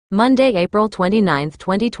Monday, April 29,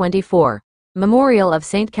 2024. Memorial of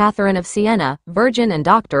Saint Catherine of Siena, Virgin and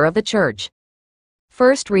Doctor of the Church.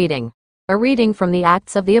 First reading. A reading from the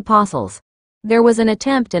Acts of the Apostles. There was an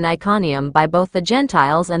attempt in Iconium by both the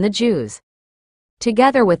Gentiles and the Jews,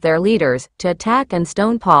 together with their leaders, to attack and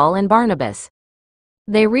stone Paul and Barnabas.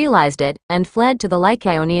 They realized it, and fled to the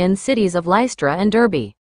Lycaonian cities of Lystra and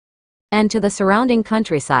Derbe, and to the surrounding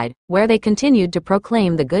countryside, where they continued to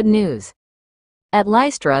proclaim the good news. At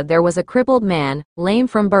Lystra there was a crippled man, lame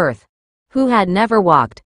from birth, who had never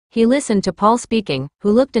walked. He listened to Paul speaking,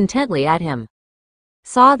 who looked intently at him,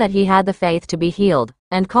 saw that he had the faith to be healed,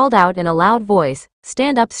 and called out in a loud voice,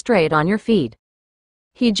 "Stand up straight on your feet."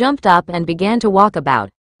 He jumped up and began to walk about.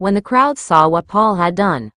 When the crowd saw what Paul had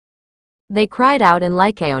done, they cried out in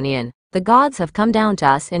Lycaonian, "The gods have come down to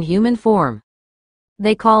us in human form."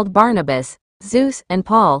 They called Barnabas, Zeus, and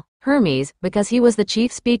Paul, Hermes, because he was the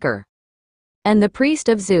chief speaker, and the priest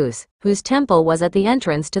of Zeus, whose temple was at the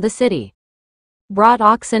entrance to the city, brought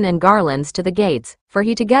oxen and garlands to the gates, for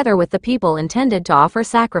he together with the people intended to offer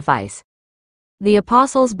sacrifice. The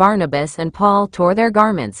apostles Barnabas and Paul tore their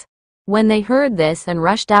garments when they heard this and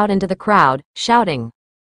rushed out into the crowd, shouting,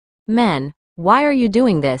 "Men, why are you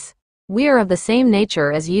doing this? We are of the same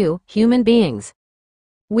nature as you, human beings.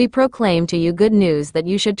 We proclaim to you good news that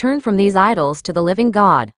you should turn from these idols to the living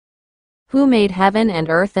God, who made heaven and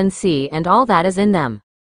earth and sea and all that is in them.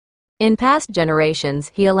 In past generations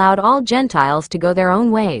he allowed all Gentiles to go their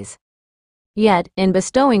own ways. Yet, in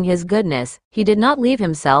bestowing his goodness, he did not leave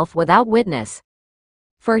himself without witness.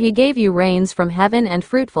 For he gave you rains from heaven and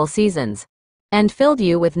fruitful seasons, and filled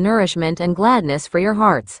you with nourishment and gladness for your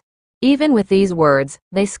hearts." Even with these words,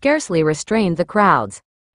 they scarcely restrained the crowds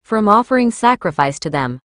from offering sacrifice to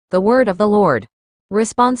them. The word of the Lord.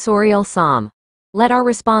 Responsorial Psalm. Let our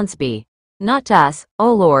response be, "Not to us,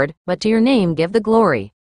 O Lord, but to your name give the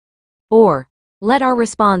glory." Or, let our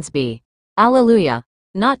response be, "Alleluia,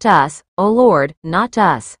 not to us, O Lord, not to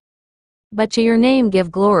us, but to your name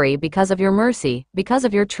give glory because of your mercy, because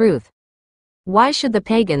of your truth." Why should the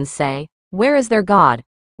pagans say, "Where is their God?"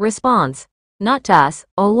 Response, "Not to us,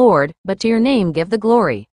 O Lord, but to your name give the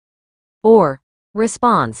glory." Or,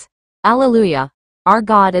 response, "Alleluia, our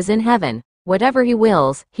God is in heaven, whatever he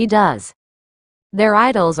wills, he does. Their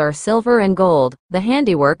idols are silver and gold, the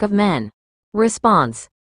handiwork of men." Response,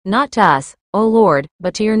 "Not to us, O Lord,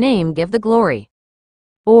 but to your name give the glory."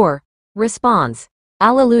 Or, response,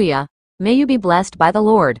 "Alleluia, may you be blessed by the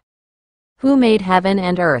Lord, who made heaven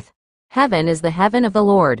and earth. Heaven is the heaven of the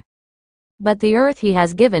Lord, but the earth he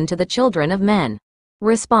has given to the children of men."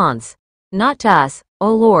 Response, "Not to us,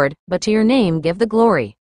 O Lord, but to your name give the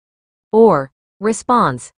glory." Or,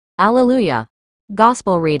 response, "Alleluia."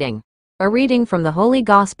 Gospel reading. A reading from the Holy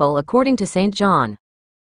Gospel according to St. John.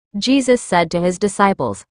 Jesus said to his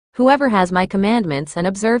disciples, "Whoever has my commandments and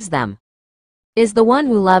observes them is the one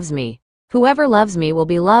who loves me. Whoever loves me will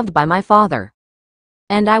be loved by my Father,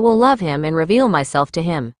 and I will love him and reveal myself to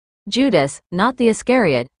him." Judas, not the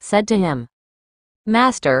Iscariot, said to him,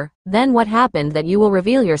 "Master, then what happened that you will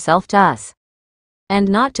reveal yourself to us, and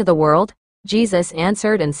not to the world?" Jesus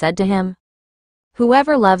answered and said to him,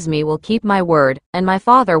 "Whoever loves me will keep my word, and my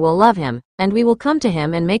Father will love him, and we will come to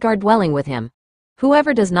him and make our dwelling with him.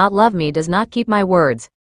 Whoever does not love me does not keep my words.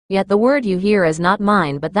 Yet the word you hear is not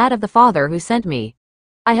mine but that of the Father who sent me.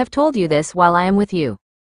 I have told you this while I am with you.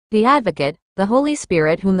 The Advocate, the Holy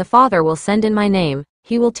Spirit whom the Father will send in my name,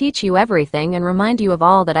 he will teach you everything and remind you of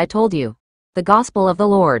all that I told you." The Gospel of the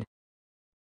Lord.